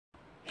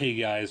Hey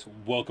guys,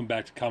 welcome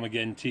back to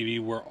Comicgeddon TV,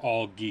 where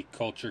all geek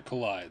culture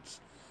collides.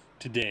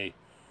 Today,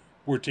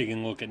 we're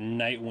taking a look at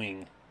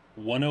Nightwing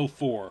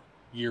 104,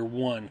 Year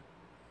One,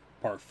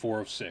 Part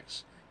 4 of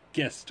 6,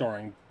 Guest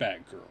Starring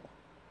Batgirl.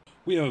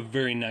 We have a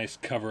very nice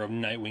cover of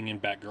Nightwing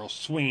and Batgirl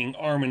swinging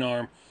arm in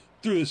arm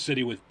through the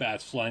city with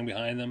bats flying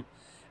behind them,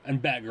 and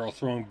Batgirl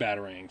throwing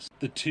batarangs,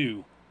 the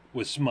two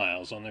with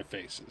smiles on their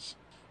faces.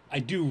 I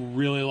do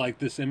really like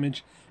this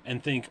image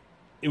and think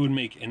it would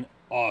make an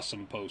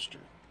awesome poster.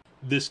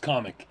 This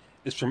comic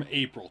is from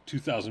April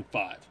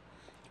 2005,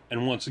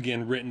 and once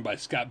again written by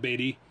Scott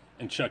Beatty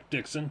and Chuck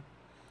Dixon,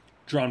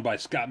 drawn by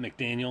Scott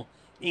McDaniel,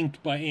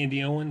 inked by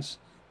Andy Owens,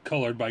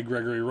 colored by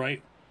Gregory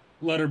Wright,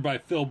 lettered by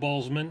Phil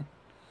Balsman,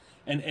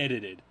 and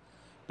edited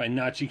by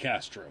Nachi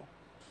Castro.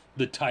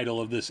 The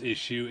title of this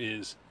issue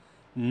is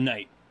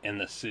Night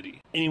and the City.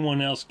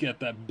 Anyone else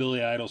get that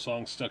Billy Idol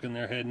song stuck in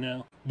their head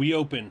now? We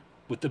open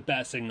with the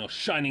bat signal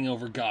shining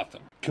over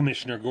Gotham,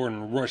 Commissioner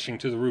Gordon rushing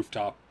to the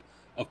rooftop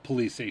of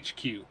Police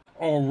HQ,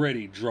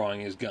 already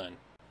drawing his gun.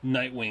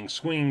 Nightwing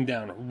swinging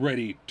down,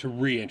 ready to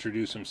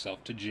reintroduce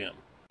himself to Jim.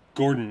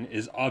 Gordon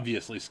is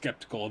obviously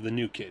skeptical of the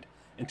new kid,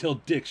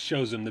 until Dick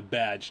shows him the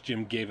badge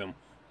Jim gave him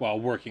while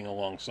working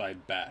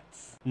alongside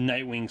bats.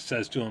 Nightwing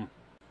says to him,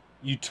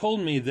 "You told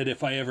me that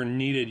if I ever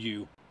needed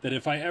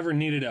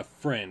a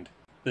friend,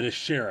 that a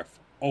sheriff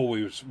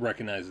always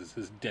recognizes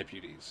his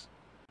deputies."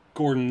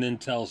 Gordon then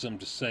tells him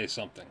to say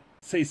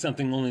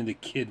something only the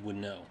kid would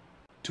know.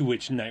 To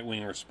which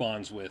Nightwing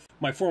responds with,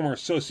 "My former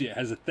associate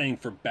has a thing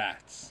for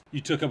bats.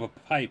 You took up a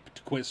pipe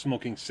to quit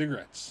smoking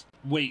cigarettes.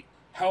 Wait,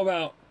 how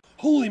about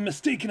holy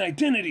mistaken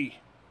identity?"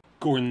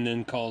 Gordon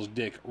then calls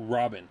Dick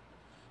Robin,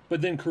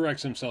 but then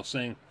corrects himself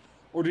saying,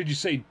 "Or did you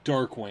say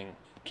Darkwing?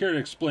 Care to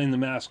explain the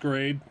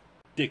masquerade?"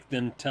 Dick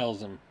then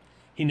tells him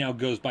he now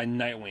goes by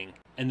Nightwing,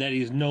 and that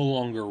he is no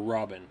longer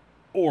Robin,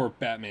 or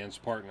Batman's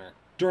partner.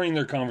 During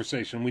their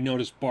conversation, we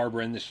notice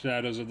Barbara in the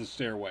shadows of the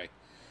stairway,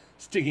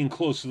 sticking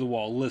close to the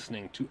wall,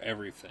 listening to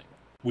everything.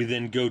 We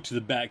then go to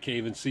the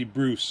Batcave and see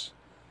Bruce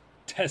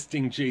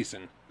testing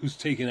Jason, who's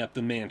taken up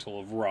the mantle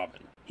of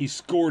Robin. He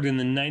scored in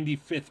the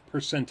 95th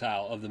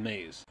percentile of the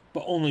maze,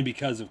 but only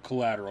because of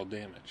collateral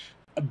damage.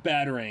 A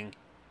batarang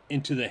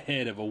into the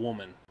head of a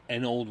woman,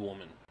 an old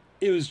woman.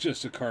 It was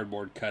just a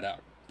cardboard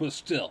cutout, but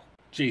still.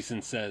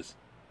 Jason says,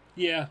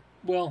 "Yeah,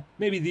 well,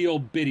 maybe the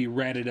old biddy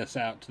ratted us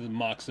out to the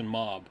Moxon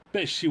mob.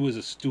 Bet she was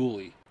a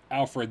stoolie."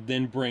 Alfred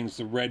then brings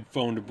the red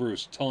phone to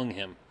Bruce, telling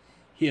him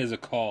he has a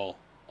call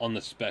on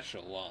the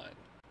special line.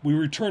 We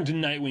return to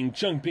Nightwing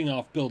jumping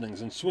off buildings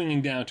and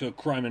swinging down to a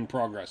crime in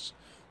progress,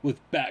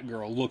 with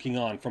Batgirl looking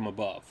on from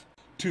above.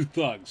 Two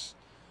thugs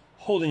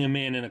holding a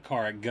man in a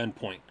car at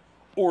gunpoint,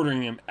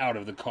 ordering him out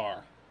of the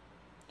car.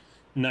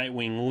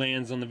 Nightwing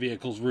lands on the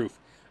vehicle's roof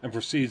and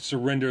proceeds to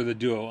render the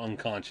duo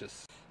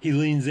unconscious. He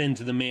leans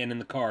into the man in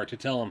the car to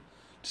tell him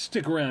to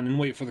stick around and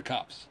wait for the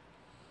cops,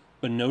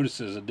 but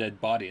notices a dead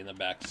body in the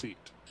back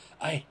seat.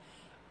 I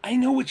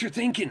know what you're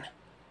thinking,"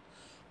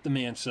 the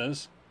man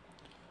says.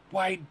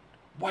 Why'd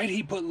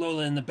he put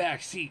Lola in the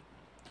back seat?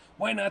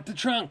 Why not the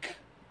trunk?"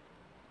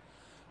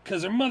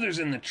 "'Cause her mother's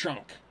in the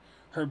trunk.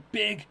 Her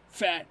big,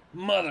 fat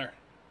mother.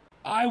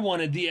 I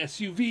wanted the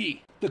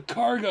SUV. The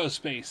cargo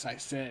space, I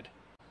said.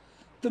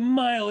 The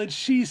mileage,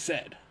 she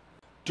said."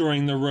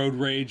 During the road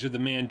rage of the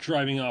man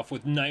driving off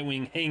with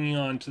Nightwing hanging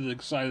on to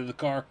the side of the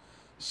car,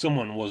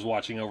 someone was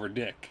watching over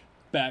Dick.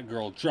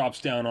 Batgirl drops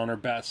down on her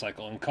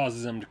Batcycle and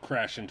causes him to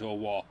crash into a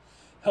wall,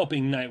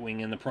 helping Nightwing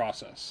in the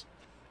process,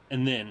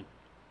 and then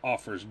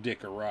offers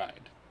Dick a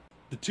ride.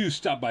 The two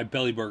stop by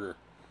Belly Burger,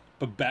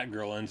 but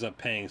Batgirl ends up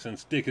paying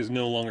since Dick is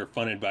no longer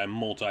funded by a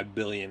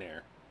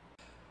multi-billionaire.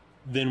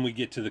 Then we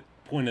get to the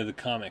point of the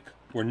comic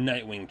where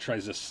Nightwing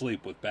tries to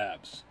sleep with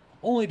Babs,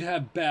 only to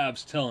have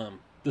Babs tell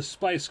him the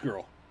Spice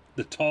Girl,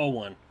 the tall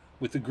one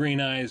with the green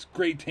eyes,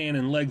 great tan,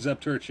 and legs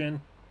up to her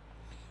chin,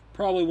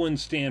 probably wouldn't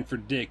stand for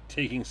Dick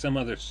taking some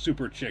other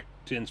super chick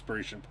to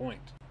Inspiration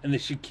Point, and they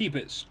should keep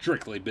it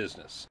strictly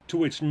business, to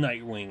which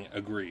Nightwing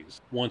agrees.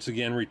 Once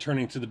again,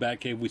 returning to the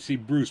Batcave, we see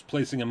Bruce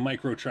placing a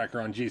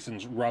micro-tracker on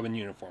Jason's Robin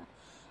uniform,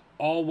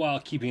 all while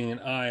keeping an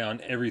eye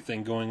on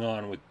everything going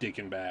on with Dick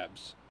and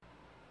Babs.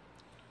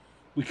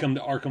 We come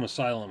to Arkham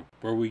Asylum,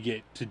 where we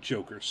get to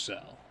Joker's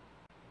cell.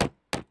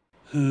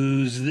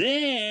 "Who's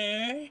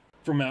there?"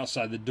 From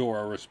outside the door,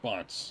 a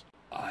response.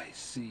 "I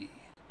see."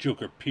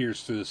 Joker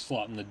peers through the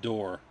slot in the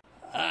door.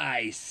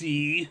 "I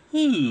see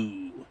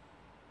who?"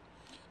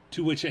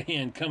 To which a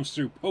hand comes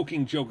through,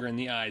 poking Joker in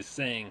the eyes,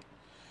 saying,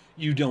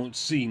 "You don't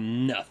see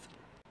nothing."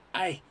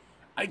 I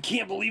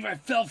can't believe I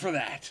fell for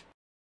that."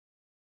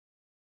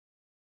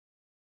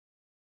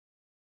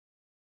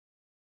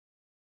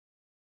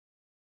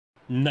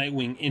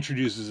 Nightwing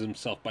introduces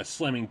himself by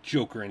slamming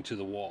Joker into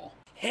the wall.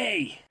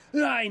 "Hey,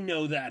 I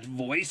know that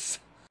voice.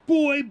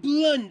 Boy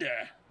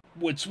Blunder.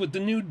 What's with the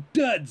new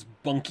duds,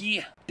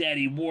 Bunky?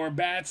 Daddy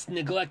Warbats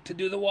neglect to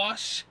do the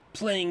wash?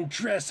 Playing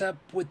dress up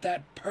with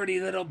that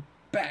pretty little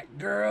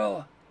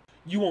Batgirl?"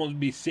 You won't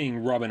be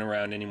seeing Robin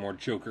around anymore,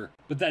 Joker,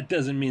 but that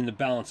doesn't mean the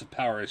balance of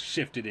power has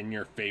shifted in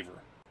your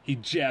favor. He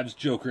jabs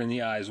Joker in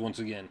the eyes once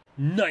again.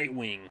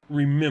 Nightwing,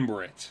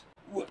 remember it.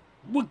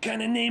 What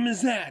kind of name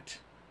is that?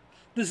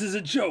 This is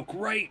a joke,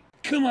 right?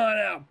 Come on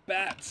out,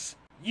 Bats.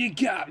 You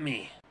got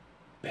me.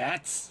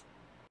 Bats?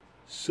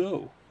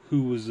 So,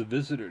 who was the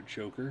visitor,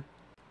 Joker?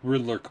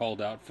 Riddler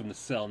called out from the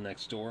cell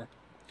next door.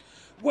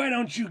 Why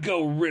don't you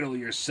go riddle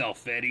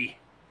yourself, Eddie?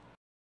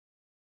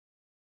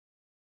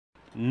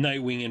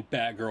 Nightwing and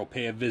Batgirl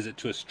pay a visit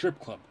to a strip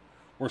club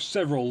where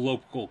several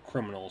local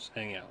criminals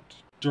hang out.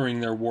 During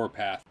their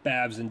warpath,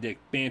 Babs and Dick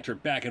banter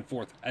back and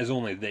forth as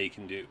only they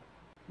can do.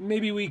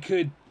 Maybe we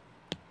could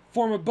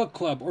form a book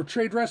club or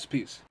trade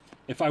recipes.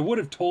 If I would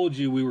have told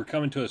you we were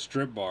coming to a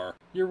strip bar,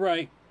 you're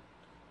right.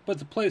 But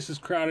the place is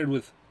crowded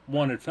with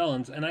wanted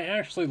felons, and I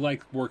actually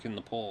like working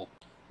the pole.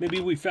 Maybe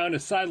we found a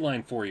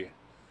sideline for you.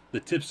 The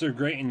tips are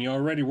great and you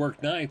already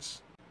work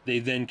nights. They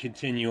then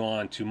continue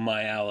on to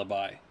My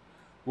Alibi,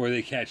 where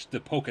they catch the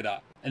polka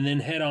dot, and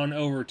then head on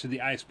over to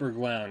the Iceberg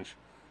Lounge,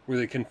 where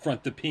they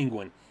confront the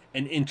Penguin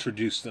and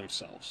introduce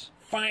themselves.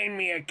 Find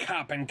me a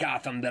cop in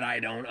Gotham that I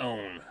don't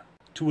own.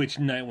 To which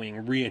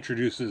Nightwing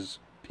reintroduces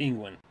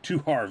Penguin to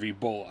Harvey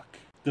Bullock.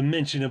 The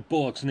mention of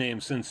Bullock's name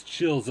sends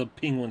chills up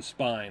Penguin's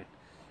spine,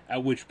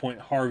 at which point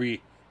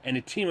Harvey and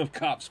a team of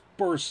cops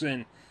bursts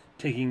in,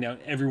 taking down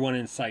everyone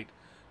in sight,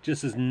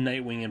 just as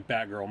Nightwing and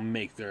Batgirl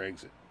make their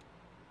exit.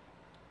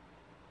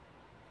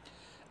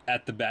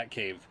 At the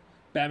Batcave,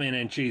 Batman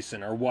and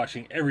Jason are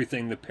watching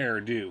everything the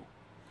pair do,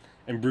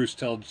 and Bruce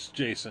tells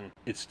Jason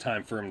it's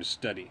time for him to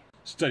study.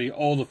 Study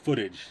all the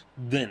footage,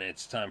 then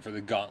it's time for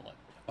the gauntlet.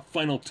 A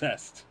final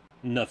test.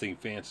 Nothing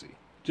fancy.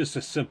 Just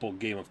a simple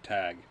game of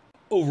tag.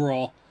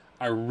 Overall,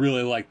 I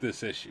really liked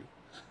this issue.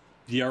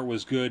 The art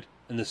was good,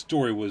 and the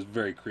story was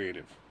very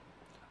creative.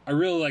 I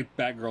really liked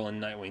Batgirl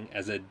and Nightwing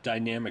as a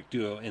dynamic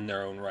duo in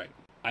their own right.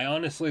 I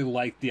honestly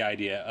liked the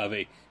idea of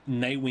a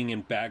Nightwing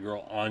and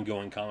Batgirl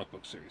ongoing comic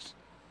book series.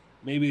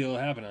 Maybe it'll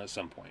happen at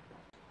some point.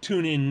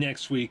 Tune in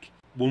next week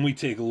when we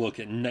take a look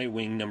at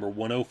Nightwing number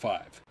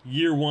 105.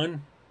 Year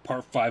 1,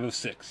 Part 5 of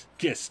 6.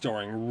 Guest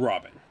starring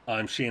Robin.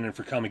 I'm Shannon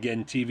for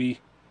Comicgeddon TV.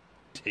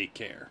 Take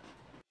care.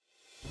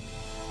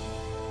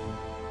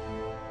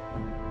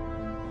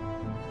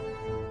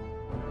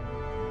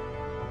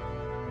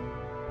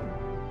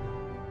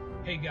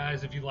 Hey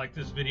guys, if you like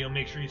this video,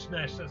 make sure you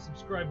smash that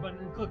subscribe button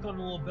and click on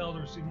the little bell to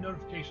receive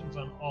notifications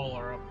on all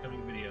our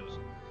upcoming videos.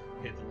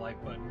 Hit the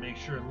like button, make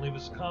sure and leave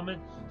us a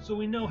comment so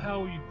we know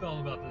how you felt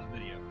about this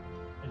video.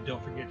 And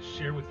don't forget to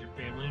share with your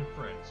family and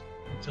friends.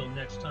 Until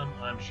next time,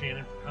 I'm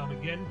Shannon for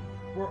Comicgeddon,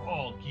 where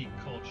all geek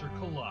culture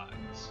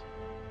collides.